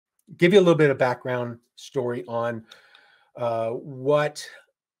give you a little bit of background story on what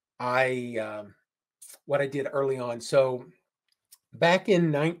I did early on. So back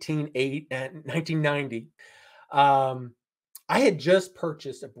in 1990, I had just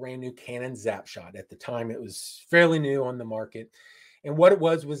purchased a brand new Canon Zapshot. At the time, it was fairly new on the market. And what it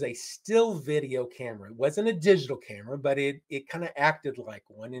was a still video camera. It wasn't a digital camera, but it kind of acted like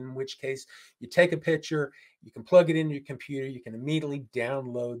one, in which case you take a picture, you can plug it into your computer, you can immediately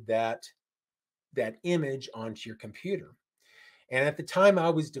download that image onto your computer. And at the time,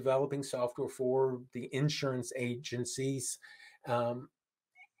 I was developing software for the insurance agencies.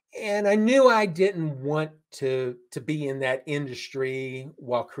 And I knew I didn't want to be in that industry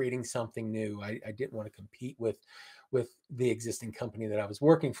while creating something new. I didn't want to compete with the existing company that I was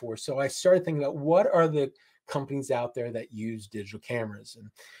working for. So I started thinking about what are the companies out there that use digital cameras. And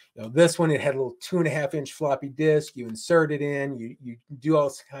this one, it had a little 2.5-inch floppy disk. You insert it in, you do all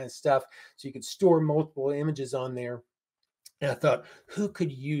this kind of stuff, so you could store multiple images on there. And I thought, who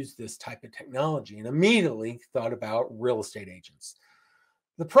could use this type of technology? And immediately thought about real estate agents.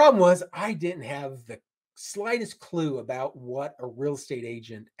 The problem was I didn't have the slightest clue about what a real estate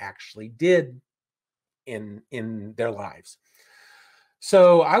agent actually did in their lives.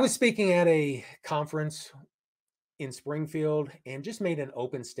 So I was speaking at a conference in Springfield and just made an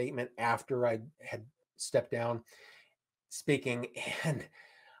open statement after I had stepped down speaking. And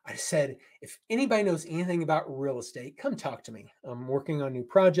I said, if anybody knows anything about real estate, come talk to me. I'm working on a new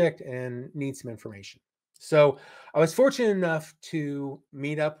project and need some information. So I was fortunate enough to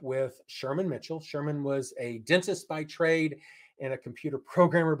meet up with Sherman Mitchell. Sherman was a dentist by trade and a computer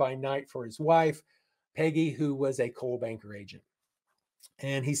programmer by night for his wife, Peggy, who was a coal banker agent.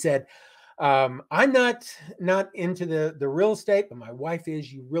 And he said, I'm not into the real estate, but my wife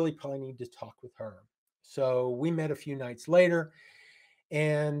is. You really probably need to talk with her. So we met a few nights later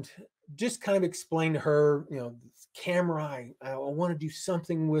and just kind of explained to her, this camera, I want to do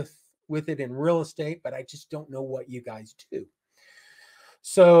something with it in real estate, but I just don't know what you guys do.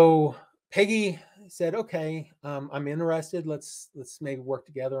 So Peggy said, okay, I'm interested. Let's maybe work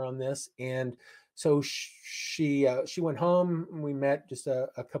together on this. And so she went home. We met just a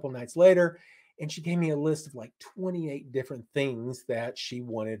couple nights later, and she gave me a list of like 28 different things that she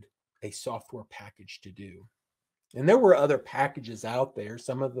wanted a software package to do. And there were other packages out there,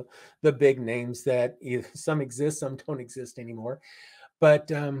 some of the big names that some exist, some don't exist anymore.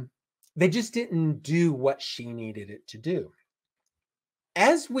 But they just didn't do what she needed it to do.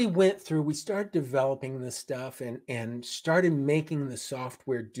 As we went through, we started developing this stuff and started making the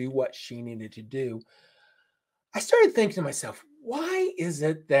software do what she needed to do. I started thinking to myself, why is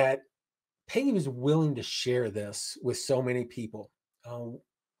it that Peggy was willing to share this with so many people?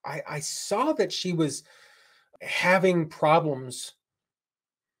 I saw that she was having problems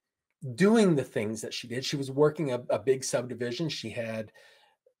doing the things that she did. She was working a big subdivision. She had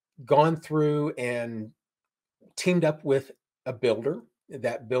gone through and teamed up with a builder.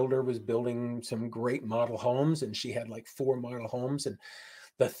 That builder was building some great model homes, and she had like 4 model homes. And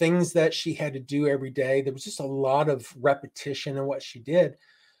the things that she had to do every day, there was just a lot of repetition in what she did.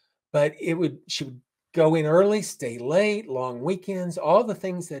 But she would go in early, stay late, long weekends, all the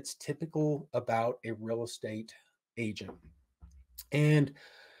things that's typical about a real estate agent. And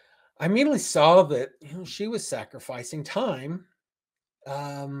I immediately saw that she was sacrificing time,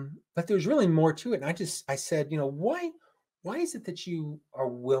 but there was really more to it. And I said, why is it that you are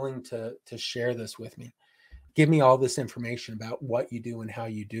willing to share this with me? Give me all this information about what you do and how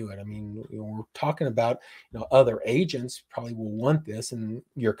you do it. I mean, we're talking about, other agents probably will want this, and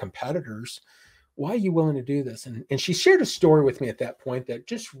your competitors. Why are you willing to do this? And she shared a story with me at that point that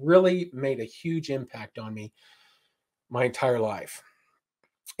just really made a huge impact on me my entire life.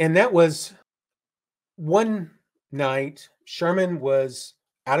 And that was one night, Sherman was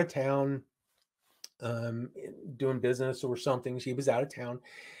out of town, doing business or something. She was out of town,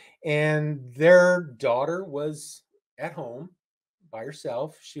 and their daughter was at home by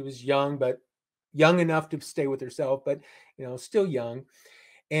herself. She was young, but young enough to stay with herself, but still young.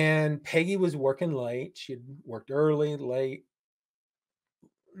 And Peggy was working late. She had worked early, late,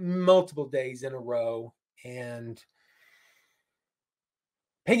 multiple days in a row. And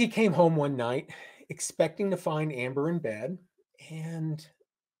Peggy came home one night expecting to find Amber in bed, and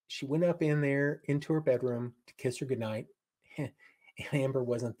she went up into her bedroom to kiss her goodnight, and Amber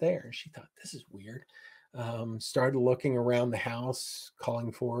wasn't there. She thought, this is weird. Started looking around the house,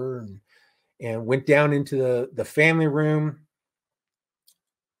 calling for her, and went down into the family room.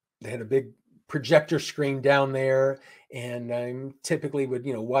 They had a big projector screen down there, and I typically would,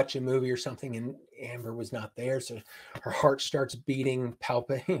 watch a movie or something, and Amber was not there. So her heart starts beating,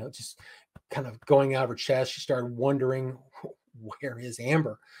 palpitating, just kind of going out of her chest. She started wondering, where is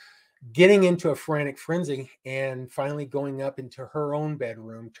Amber? Getting into a frantic frenzy, and finally going up into her own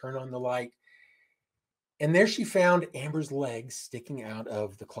bedroom, turn on the light, and there she found Amber's legs sticking out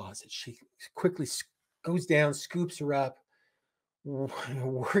of the closet. She quickly goes down, scoops her up,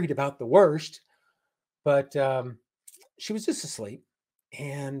 worried about the worst, but she was just asleep.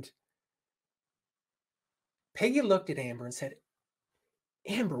 And Peggy looked at Amber and said,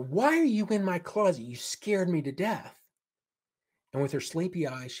 "Amber, why are you in my closet? You scared me to death." And with her sleepy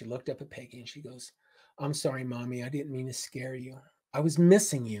eyes, she looked up at Peggy and she goes, "I'm sorry, Mommy. I didn't mean to scare you. I was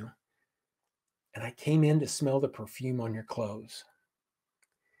missing you. And I came in to smell the perfume on your clothes."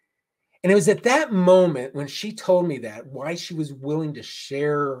 And it was at that moment when she told me that, why she was willing to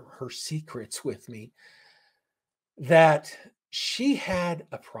share her secrets with me, that she had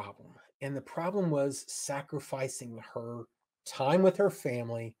a problem. And the problem was sacrificing her time with her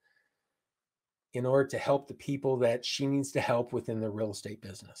family in order to help the people that she needs to help within the real estate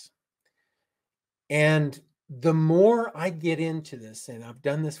business. And the more I get into this, and I've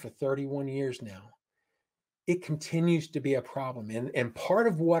done this for 31 years now, it continues to be a problem. And part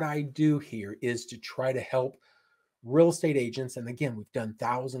of what I do here is to try to help real estate agents. And again, we've done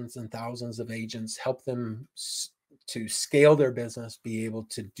thousands and thousands of agents, help them to scale their business, be able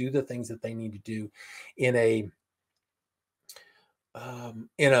to do the things that they need to do in a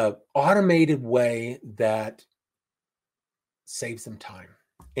automated way that saves them time.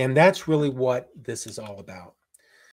 And that's really what this is all about.